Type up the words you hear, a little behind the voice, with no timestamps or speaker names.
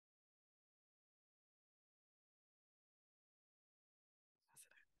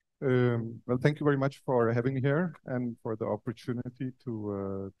Well, thank you very much for having me here and for the opportunity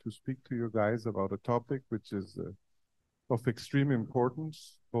to speak to you guys about a topic which is of extreme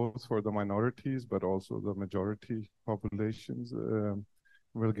importance, both for the minorities but also the majority populations.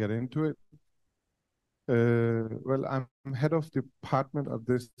 We'll get into it. Well, I'm head of department of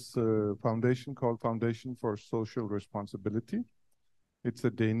this foundation called Foundation for Social Responsibility. It's a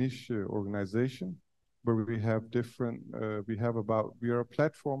Danish organization where we have different, we are a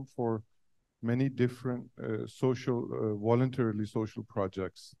platform for many different voluntarily social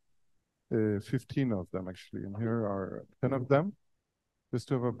projects, 15 of them actually, and here are 10 of them. Just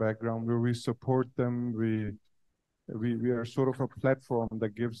to have a background where we support them, we are sort of a platform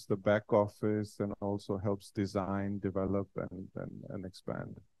that gives the back office and also helps design, develop, and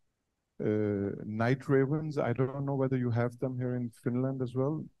expand. Night ravens, I don't know whether you have them here in Finland as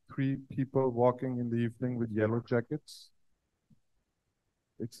well. 3 people walking in the evening with yellow jackets.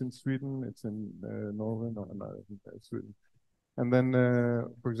 It's in Sweden, it's in Norway, no, Sweden. And then,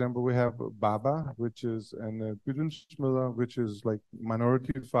 for example, we have Baba, which is, and Bildning, which is like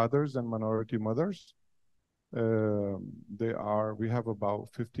minority fathers and minority mothers. We have about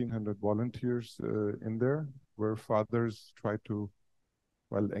 1,500 volunteers in there, where fathers try to,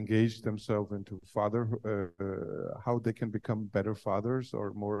 well, engage themselves into how they can become better fathers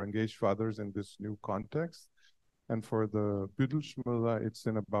or more engaged fathers in this new context. And for the Bydelsmøller, it's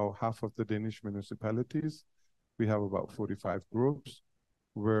in about half of the Danish municipalities. We have about 45 groups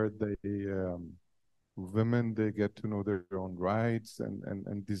where women, they get to know their own rights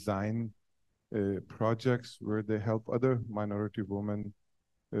and design projects where they help other minority women,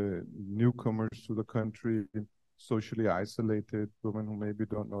 newcomers to the country, socially isolated women who maybe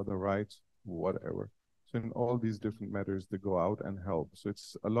don't know their rights, whatever. So in all these different matters, they go out and help. So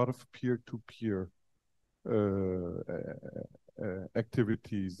it's a lot of peer-to-peer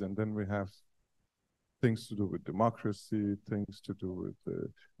activities. And then we have things to do with democracy, things to do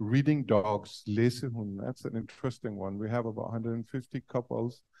with reading dogs, læsehund. That's an interesting one. We have about 150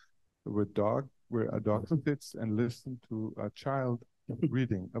 couples with where a dog sits and listens to a child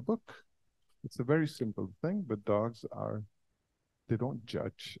reading a book. It's a very simple thing, but dogs they don't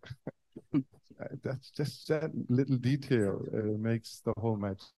judge. That's just that little detail makes the whole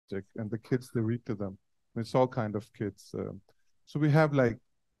magic. And the kids, they read to them. It's all kind of kids. So we have like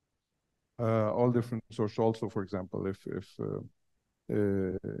all different sorts. Also, for example, if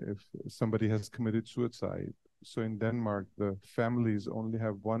somebody has committed suicide, so in Denmark, the families only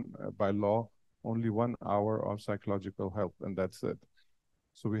have by law, only 1 hour of psychological help, and that's it.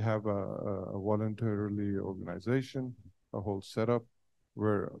 So we have a voluntarily organization, a whole setup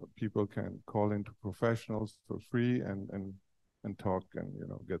where people can call into professionals for free and talk and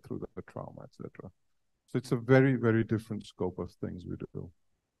get through the trauma, etc. So it's a very, very different scope of things we do.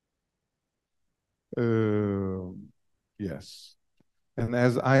 Yes. And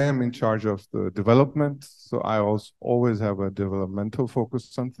as I am in charge of the development, so I also always have a developmental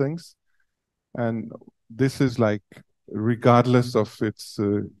focus on things. And this is like, regardless of it's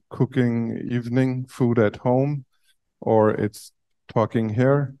cooking evening food at home or it's talking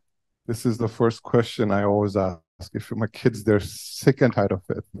here, this is the first question I always ask. If my kids, they're sick and tired of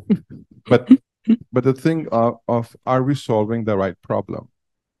it. But the thing of are we solving the right problem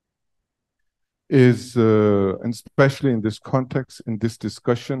is, and especially in this context, in this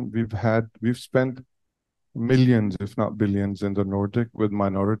discussion we've spent millions, if not billions, in the Nordic with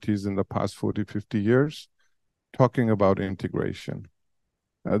minorities in the past 40, 50 years, talking about integration.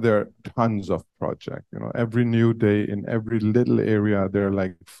 There are tons of projects. Every new day in every little area, there are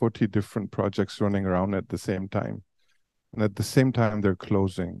like 40 different projects running around at the same time. And at the same time, they're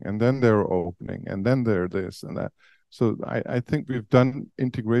closing, and then they're opening, and then they're this and that. So I think we've done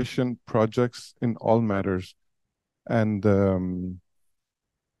integration projects in all matters. And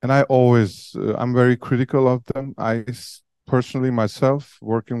I always, I'm very critical of them. I personally, myself,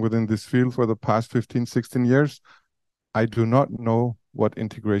 working within this field for the past 15, 16 years, I do not know what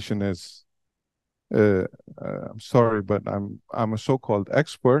integration is. I'm sorry, but I'm a so-called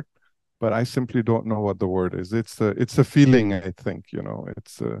expert, but I simply don't know what the word is. It's a feeling, I think,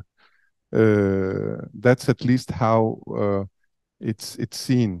 that's at least how it's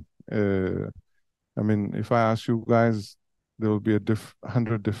seen. I mean, if I ask you guys, there will be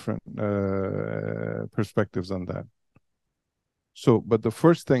 100 different perspectives on that. So, but the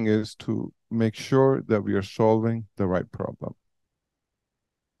first thing is to make sure that we are solving the right problem.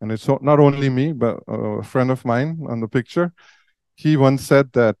 And it's not only me, but a friend of mine on the picture. He once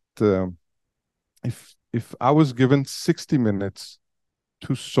said that if I was given 60 minutes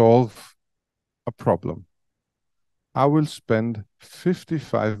to solve a problem, I will spend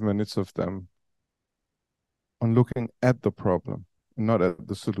 55 minutes of them on looking at the problem, not at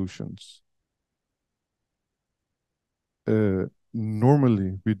the solutions.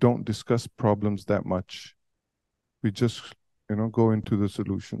 Normally, we don't discuss problems that much. We just, go into the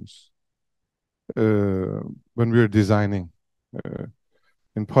solutions. When we're designing.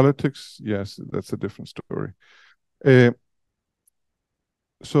 In politics, yes, that's a different story.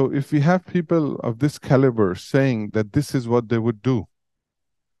 So if we have people of this caliber saying that this is what they would do,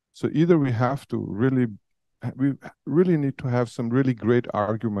 so either we really need to have some really great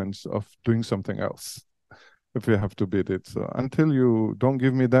arguments of doing something else if we have to bid it. So until you don't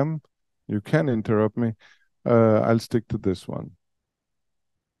give me them, you can interrupt me. I'll stick to this one.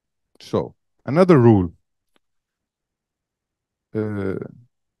 So another rule.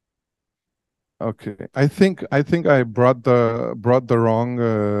 Okay, I think I brought the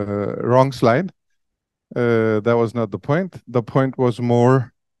wrong slide. That was not the point. The point was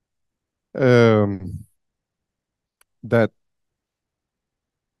more that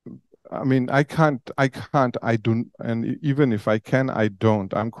I mean I don't, and even if I can, I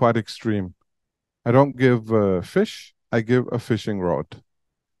don't. I'm quite extreme. I don't give fish. I give a fishing rod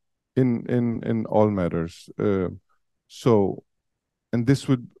in all matters. So, and this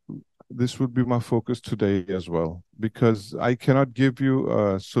would be my focus today as well, because I cannot give you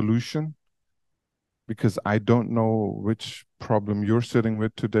a solution because I don't know which problem you're sitting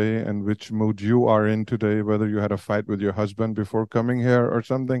with today and which mood you are in today, whether you had a fight with your husband before coming here or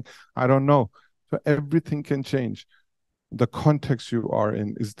something. I don't know. So everything can change. The context you are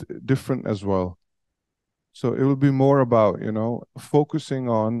in is different as well. So it will be more about, focusing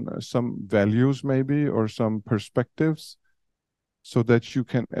on some values maybe or some perspectives so that you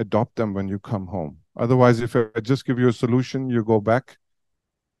can adopt them when you come home. Otherwise, if I just give you a solution, you go back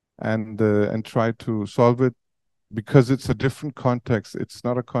and try to solve it because it's a different context. It's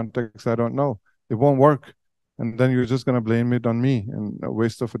not a context I don't know. It won't work. And then you're just going to blame it on me and a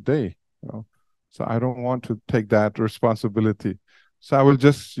waste of a day. So I don't want to take that responsibility. So I will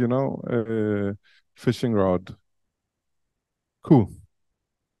just, fishing rod. Cool.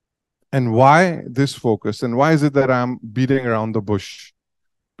 And why this focus? And why is it that I'm beating around the bush?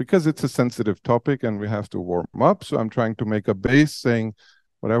 Because it's a sensitive topic and we have to warm up. So I'm trying to make a base saying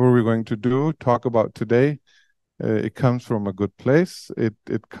whatever we're going to do, talk about today, it comes from a good place.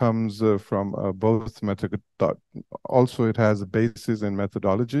 It comes from both method. Also, it has a basis in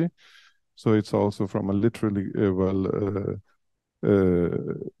methodology. So it's also from a literally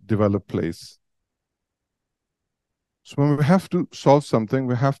developed place. So when we have to solve something,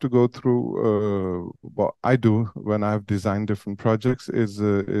 we have to go through what I do when I've designed different projects is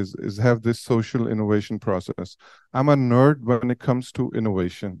have this social innovation process. I'm a nerd when it comes to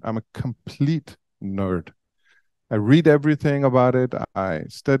innovation. I'm a complete nerd. I read everything about it. I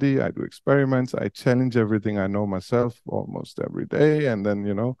study, I do experiments, I challenge everything I know myself almost every day. And then,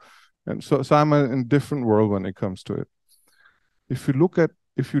 and so I'm in a different world when it comes to it. If you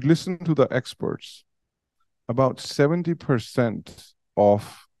listen to the experts, about 70%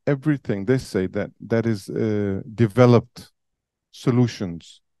 of everything they say that is developed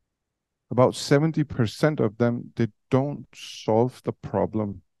solutions, about 70% of them, they don't solve the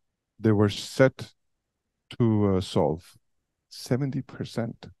problem they were set to solve.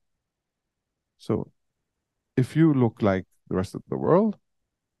 70%. So if you look like the rest of the world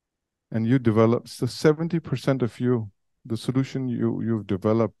and you develop, so 70% of you, the solution you've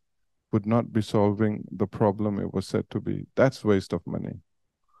developed would not be solving the problem it was said to be. That's waste of money.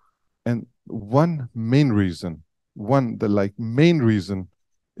 And one main reason, main reason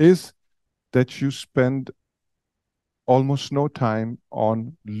is that you spend almost no time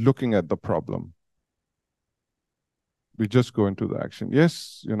on looking at the problem. We just go into the action.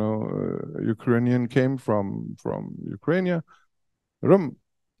 Yes, Ukrainian came from Ukraine.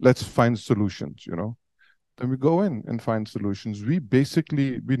 Let's find solutions, Then we go in and find solutions. We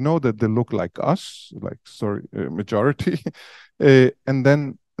know that they look like us, majority. And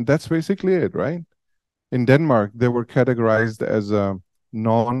then that's basically it, right? In Denmark, they were categorized as a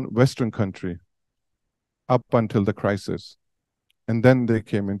non-Western country up until the crisis. And then they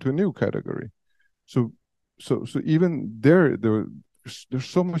came into a new category. So even there's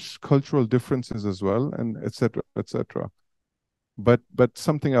so much cultural differences as well, and et cetera, et cetera. But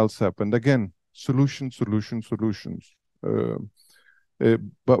something else happened. Again, solutions.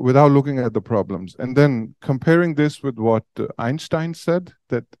 But without looking at the problems. And then comparing this with what Einstein said,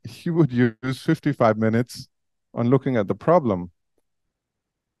 that he would use 55 minutes on looking at the problem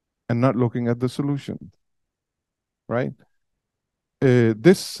and not looking at the solution, right?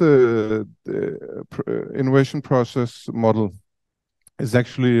 This innovation process model is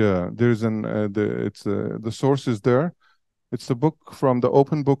actually the source is there. It's a book from the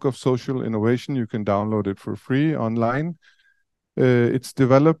Open Book of Social Innovation. You can download it for free online. It's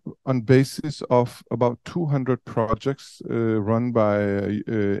developed on basis of about 200 projects run by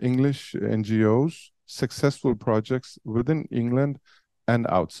English NGOs, successful projects within England and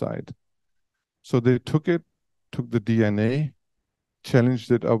outside. So they took the DNA,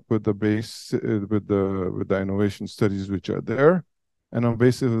 challenged it up with the with the innovation studies which are there, and on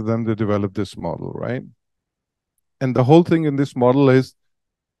basis of them they developed this model, right? And the whole thing in this model is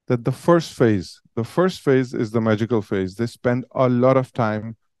that the first phase is the magical phase. They spend a lot of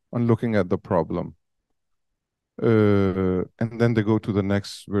time on looking at the problem. And then they go to the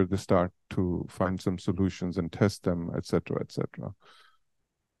next where they start to find some solutions and test them, etc., etc.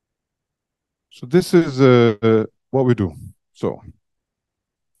 So this is what we do. So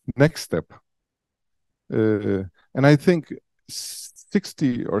next step. And I think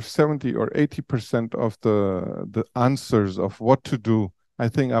 60 or 70 or 80% of the answers of what to do, I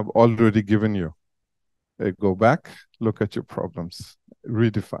think I've already given you. Go back, look at your problems,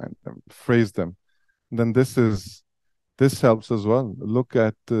 redefine them, phrase them. And then this helps as well. Look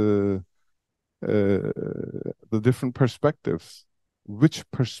at the different perspectives. Which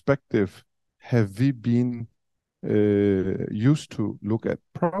perspective have we been used to look at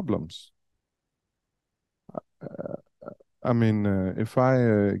problems? I mean, if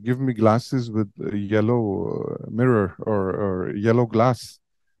I give me glasses with a yellow mirror or yellow glass,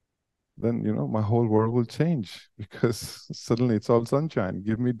 then my whole world will change because suddenly it's all sunshine.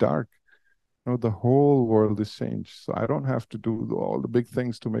 Give me dark, the whole world is changed. So I don't have to do all the big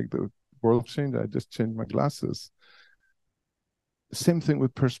things to make the world change. I just change my glasses. Same thing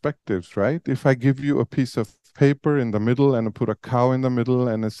with perspectives, right? If I give you a piece of paper in the middle and I put a cow in the middle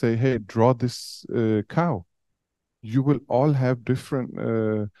and I say, hey, draw this cow, you will all have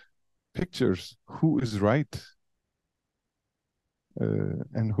different pictures. Who is right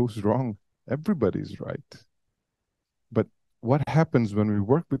and who's wrong? Everybody's right. But what happens when we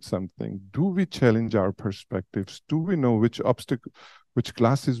work with something? Do we challenge our perspectives? Do we know which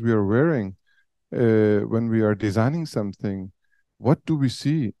glasses we are wearing when we are designing something? What do we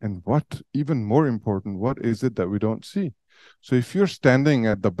see? And what, even more important, what is it that we don't see? So if you're standing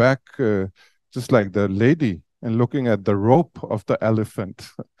at the back, just like the lady, and looking at the rope of the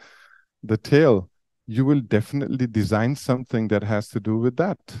elephant, the tail, you will definitely design something that has to do with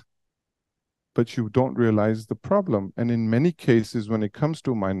that. But you don't realize the problem. And in many cases, when it comes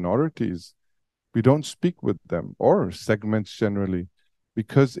to minorities, we don't speak with them, or segments generally,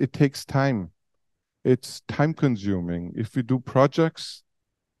 because it takes time. It's time consuming. If we do projects,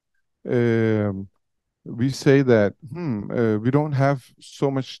 we say that we don't have so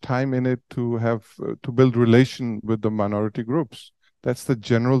much time in it to have to build relation with the minority groups. That's the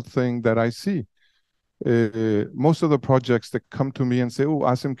general thing that I see. Most of the projects that come to me and say, "Oh,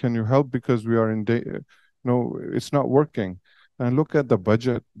 Asim, can you help because we are in no, it's not working." And I look at the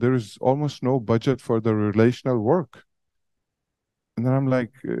budget. There is almost no budget for the relational work. And then I'm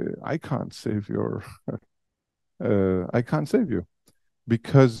like, I can't save your, I can't save you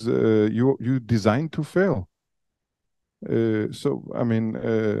because you designed to fail. So I mean,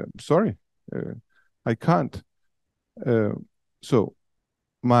 sorry, I can't. So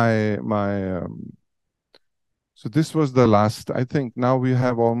so this was the last. I think now we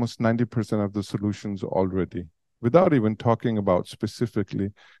have almost 90% of the solutions already, without even talking about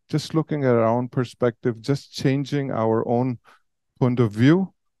specifically, just looking at our own perspective, just changing our own point of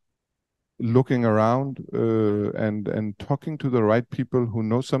view, looking around and talking to the right people who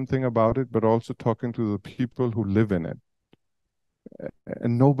know something about it, but also talking to the people who live in it.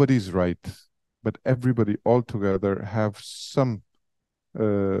 And nobody's right, but everybody all together have some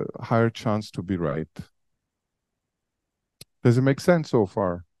higher chance to be right. Does it make sense so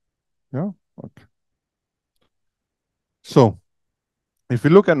far? Yeah? Okay. So if we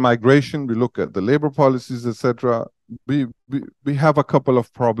look at migration, we look at the labor policies, etc., we have a couple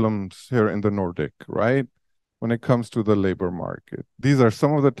of problems here in the Nordic, right? When it comes to the labor market. These are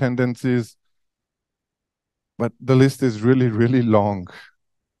some of the tendencies, but the list is really, really long.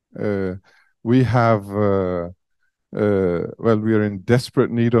 We have, well, we are in desperate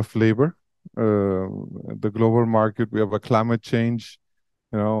need of labor. The global market, we have a climate change,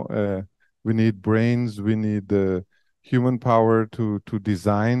 we need brains, we need the human power to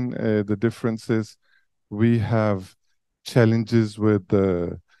design the differences. We have challenges with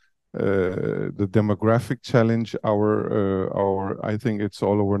the demographic challenge. I think it's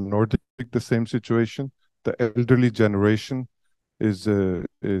all over Nordic, the same situation. The elderly generation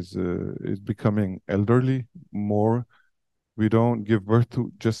is becoming elderly more. We don't give birth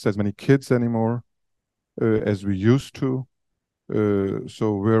to just as many kids anymore as we used to.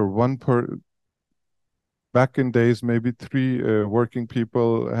 So we're one per back in days, maybe three working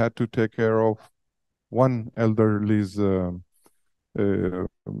people had to take care of one elderly's.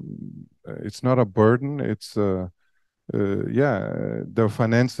 It's not a burden. It's yeah, the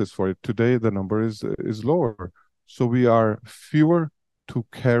finances for it. Today, the number is lower, so we are fewer to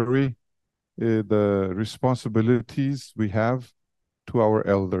carry the responsibilities we have to our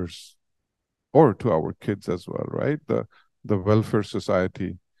elders or to our kids as well, right? The welfare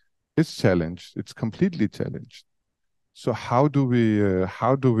society is challenged. It's completely challenged. So for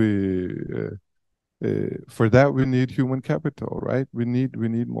that we need human capital, right? We need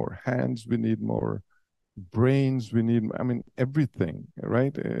more hands, we need more brains, we need, I mean, everything,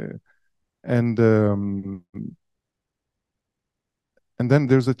 right? And and then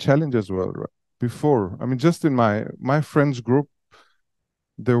there's a challenge as well, right? Before, I mean, just in my friends group,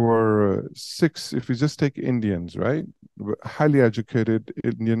 there were six, if we just take Indians, right? Highly educated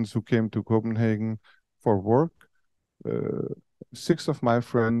Indians who came to Copenhagen for work. Uh, Six of my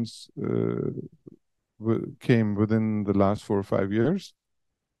friends came within the last 4 or 5 years.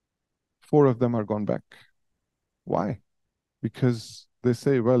 Four of them are gone back. Why? Because they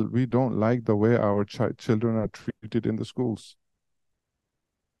say, well, we don't like the way our children are treated in the schools.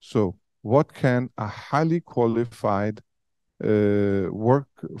 So what can a highly qualified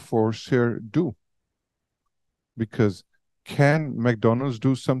workforce here do? Because can McDonald's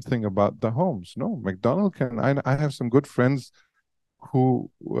do something about the homes? No, McDonald's can. I have some good friends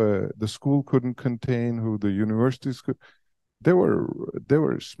who the school couldn't contain, who the universities could. They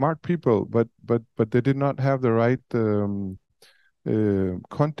were smart people, but they did not have the right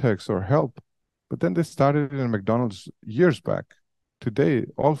context or help. But then they started in McDonald's years back. Today,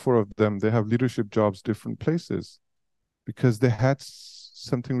 all four of them, they have leadership jobs, different places, because they had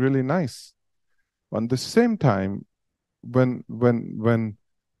something really nice. On the same time, when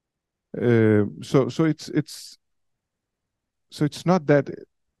so it's not that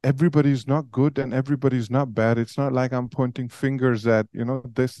everybody's not good and everybody's not bad. It's not like I'm pointing fingers at,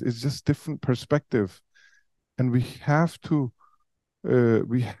 this is just different perspective. And we have to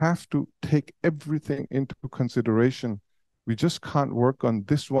take everything into consideration. We just can't work on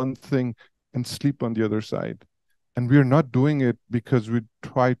this one thing and sleep on the other side. And we're not doing it because we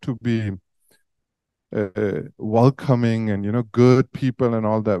try to be welcoming and good people and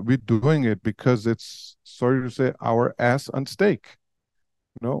all that. We're doing it because it's, sorry to say, our ass on stake.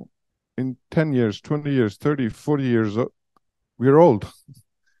 In 10 years, 20 years, 30, 40 years, we're old.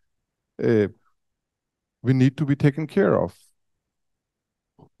 uh, we need to be taken care of.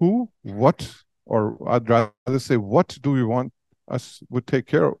 Who, what, or I'd rather say, what do we want us would take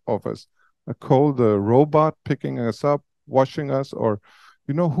care of us? A cold robot picking us up, washing us, or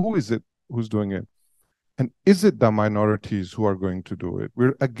who is it who's doing it? And is it the minorities who are going to do it?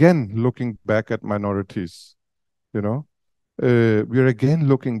 We're again looking back at minorities, you know. We're again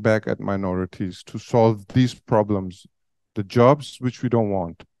looking back at minorities to solve these problems, the jobs which we don't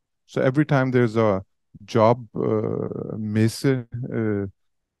want. So every time there's a job miss, a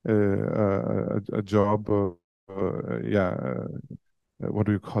job, yeah, what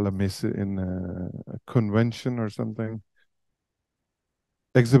do you call a miss in a convention or something?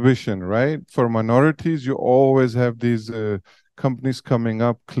 Exhibition, right? For minorities, you always have these companies coming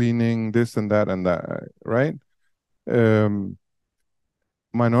up, cleaning this and that, right? Um,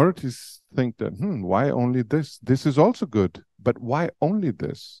 Minorities think that, why only this? This is also good, but why only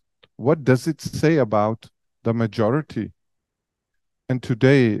this? What does it say about the majority? And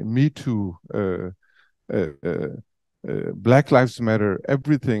today, Me Too, uh, uh, Black Lives Matter,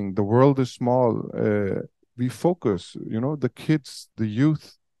 everything, the world is small. We focus, the kids, the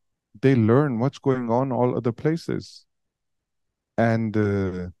youth, they learn what's going on all other places. And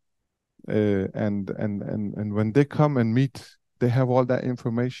and when they come and meet, they have all that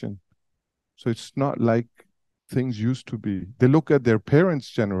information. So it's not like things used to be. They look at their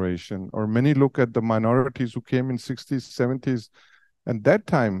parents' generation, or many look at the minorities who came in 60s, 70s, and that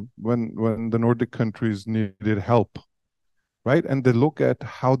time when the Nordic countries needed help, right? And they look at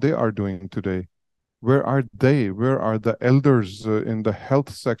how they are doing today. Where are they? Where are the elders in the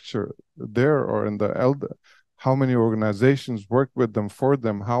health sector there, or in the elder? How many organizations work with them, for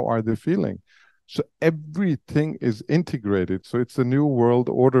them? How are they feeling? So everything is integrated. So it's a new world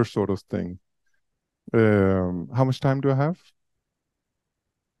order sort of thing. How much time do I have?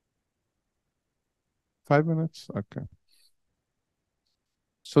 5 minutes? Okay.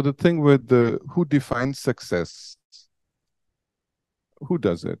 So the thing with who defines success? who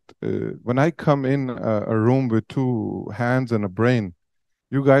does it? When I come in a room with two hands and a brain,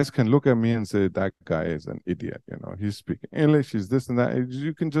 you guys can look at me and say, that guy is an idiot. He's speaking English, he's this and that.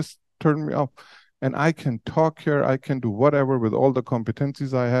 You can just turn me off. And I can talk here, I can do whatever with all the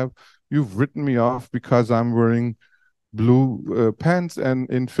competencies I have. You've written me off because I'm wearing blue pants, and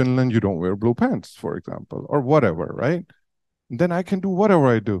in Finland, you don't wear blue pants, for example, or whatever, right? And then I can do whatever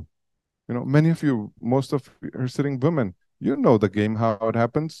I do. Many of you, most of you are sitting women, you know the game, how it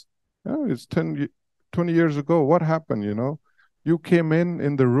happens. It's 20 years ago. What happened, You came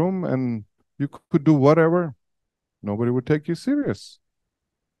in the room and you could do whatever. Nobody would take you serious,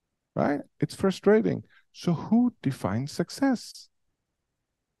 right? It's frustrating. So who defines success?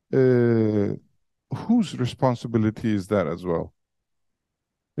 Whose responsibility is that as well?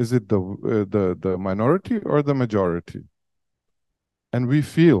 Is it the minority or the majority? And we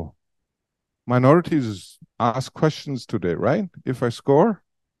feel minorities ask questions today, right? If I score,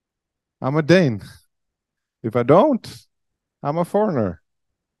 I'm a Dane. If I don't, I'm a foreigner,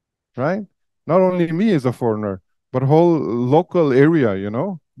 right? Not only me as a foreigner, but whole local area,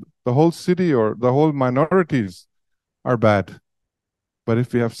 the whole city or the whole minorities are bad. But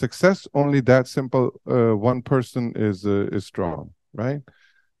if we have success, only that simple one person is strong, right?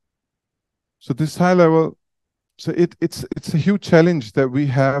 So this high level, so it's a huge challenge that we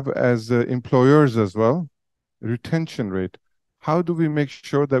have as employers as well. Retention rate. How do we make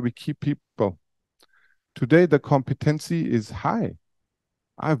sure that we keep people? Today, the competency is high.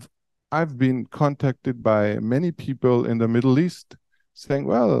 I've been contacted by many people in the Middle East saying,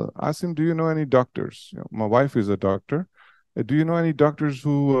 well, Asim, do you know any doctors? My wife is a doctor. Do you know any doctors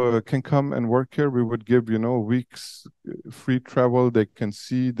who can come and work here? We would give, weeks free travel. They can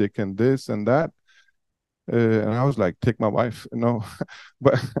see, they can this and that. And I was like, take my wife. No,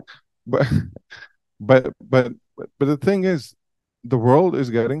 but, but, but the thing is, the world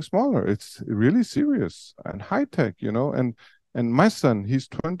is getting smaller. It's really serious and high tech, And my son, he's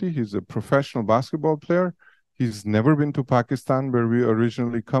 20. He's a professional basketball player. He's never been to Pakistan, where we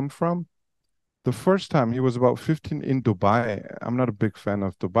originally come from. The first time he was about 15 in Dubai. I'm not a big fan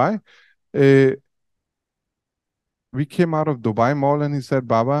of Dubai. We came out of Dubai Mall and he said,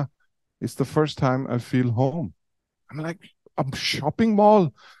 Baba, it's the first time I feel home. I'm like, a shopping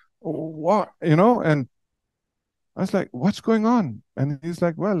mall? What? And I was like, what's going on? And he's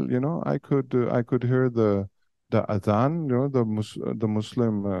like, well, I could hear the adhan, the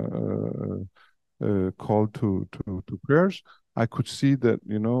Muslim call to prayers. I could see that,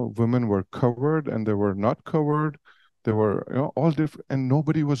 women were covered and they were not covered. They were, all different, and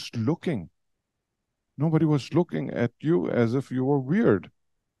nobody was looking. Nobody was looking at you as if you were weird.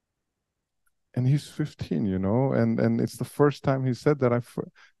 And he's 15, and it's the first time he said that.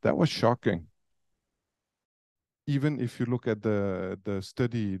 That was shocking. Even if you look at the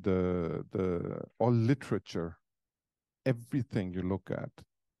study, the all literature, everything you look at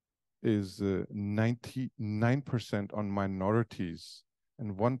is 99% on minorities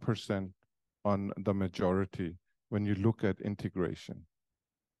and 1% on the majority. When you look at integration,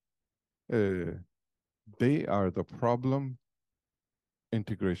 they are the problem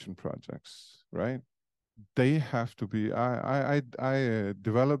integration projects, right? They have to be. I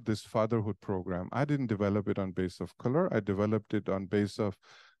developed this fatherhood program. I didn't develop it on base of color. I developed it on base of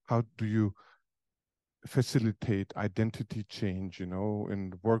how do you facilitate identity change, in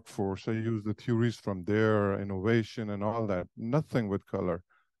the workforce. I use the theories from there, innovation and all that. Nothing with color.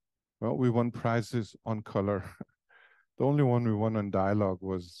 Well, we won prizes on color. The only one we won on dialogue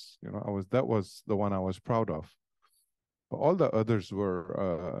was, that was the one I was proud of. But all the others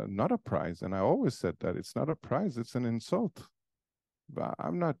were not a prize, and I always said that it's not a prize; it's an insult. But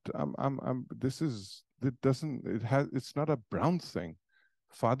I'm not. I'm. This is. It doesn't. It has. It's not a brown thing.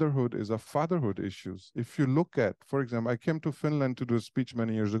 Fatherhood is a fatherhood issues. If you look at, for example, I came to Finland to do a speech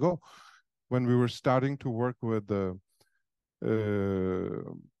many years ago, when we were starting to work with the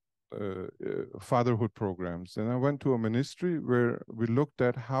fatherhood programs, and I went to a ministry where we looked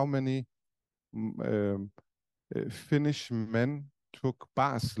at how many Finnish men took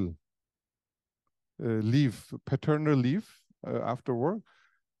Basel leave, paternal leave after work.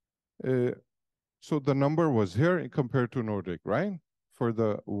 So the number was here compared to Nordic, right? For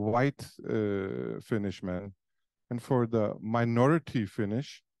the white Finnish men. And for the minority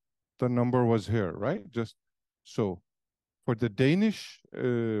Finnish, the number was here, right? Just so for the Danish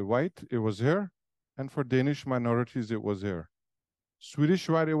white, it was here. And for Danish minorities, it was here. Swedish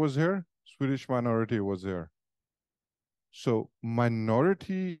white, it was here. Swedish minority, it was here. So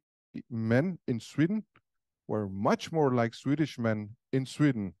minority men in Sweden were much more like Swedish men in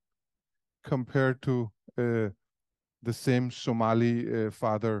Sweden compared to the same Somali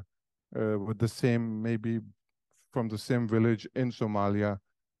father with the same, maybe from the same village in Somalia,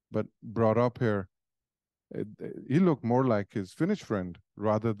 but brought up here. He looked more like his Finnish friend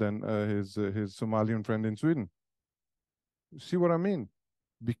rather than his Somalian friend in Sweden. See what I mean?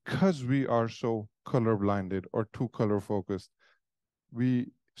 Because we are so color blinded or too color focused,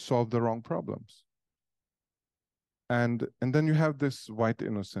 we solve the wrong problems. And then you have this white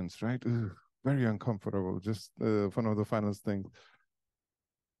innocence, right? Ugh, very uncomfortable. Just one of the finest things.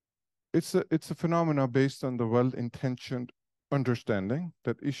 It's a phenomena based on the well-intentioned understanding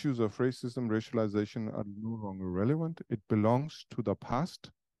that issues of racism, racialization are no longer relevant. It belongs to the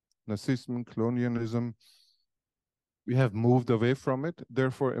past. Nazism, colonialism, we have moved away from it.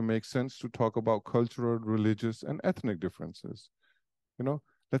 Therefore, it makes sense to talk about cultural, religious, and ethnic differences. You know,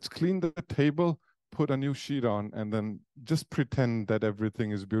 let's clean the table, put a new sheet on, and then just pretend that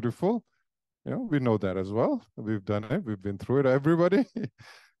everything is beautiful. You know, we know that as well. We've done it. We've been through it, everybody.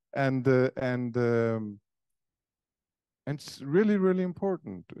 and it's really, really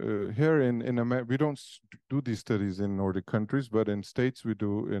important. Here in America, we don't do these studies in Nordic countries, but in States we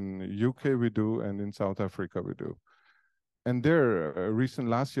do, in UK we do, and in South Africa we do. And there,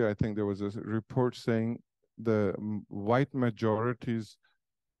 last year, I think there was a report saying the white majority's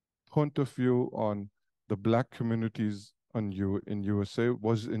point of view on the black communities in USA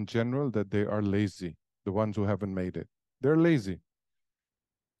was in general that they are lazy, the ones who haven't made it. They're lazy.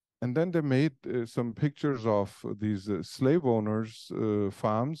 And then they made some pictures of these slave owners'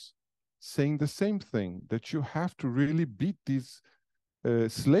 farms saying the same thing, that you have to really beat these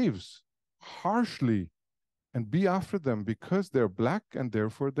slaves harshly and be after them because they're black and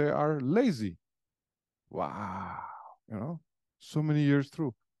therefore they are lazy. Wow. You know, so many years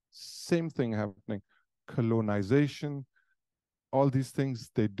through, same thing happening. Colonization, all these things,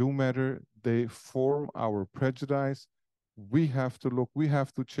 they do matter. They form our prejudice. We have to look, we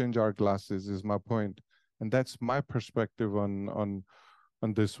have to change our glasses, is my point. And that's my perspective on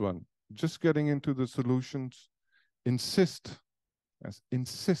this one. Just getting into the solutions, insist, yes,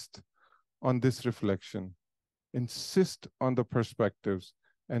 insist on this reflection, insist on the perspectives,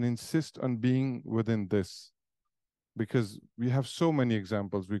 and insist on being within this. Because we have so many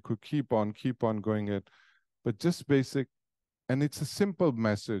examples, we could keep on going it, but just basic. And it's a simple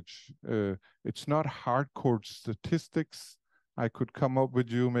message. It's not hardcore statistics. I could come up with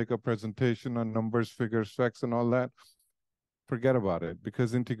you, make a presentation on numbers, figures, facts, and all that. Forget about it,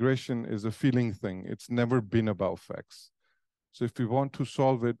 because integration is a feeling thing. It's never been about facts. So if we want to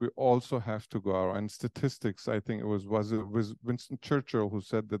solve it, we also have to go out. And statistics, I think it was Winston Churchill who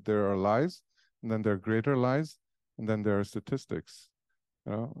said that there are lies, and then there are greater lies, and then there are statistics.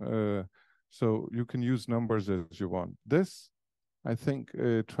 You know, so you can use numbers as you want. This, I think,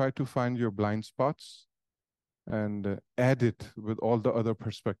 try to find your blind spots and add it with all the other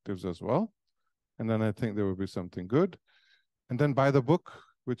perspectives as well. And then I think there will be something good. And then buy the book,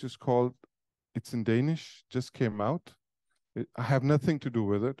 which is called, it's in Danish, just came out. I have nothing to do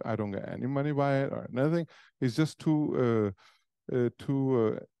with it. I don't get any money by it or nothing. It's just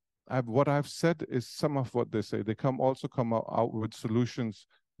what I've said is some of what they say. They also come out with solutions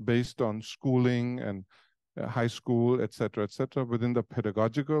based on schooling and high school, et cetera, within the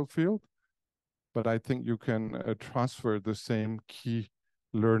pedagogical field. But I think you can transfer the same key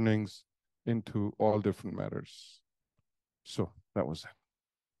learnings into all different matters. So that was it.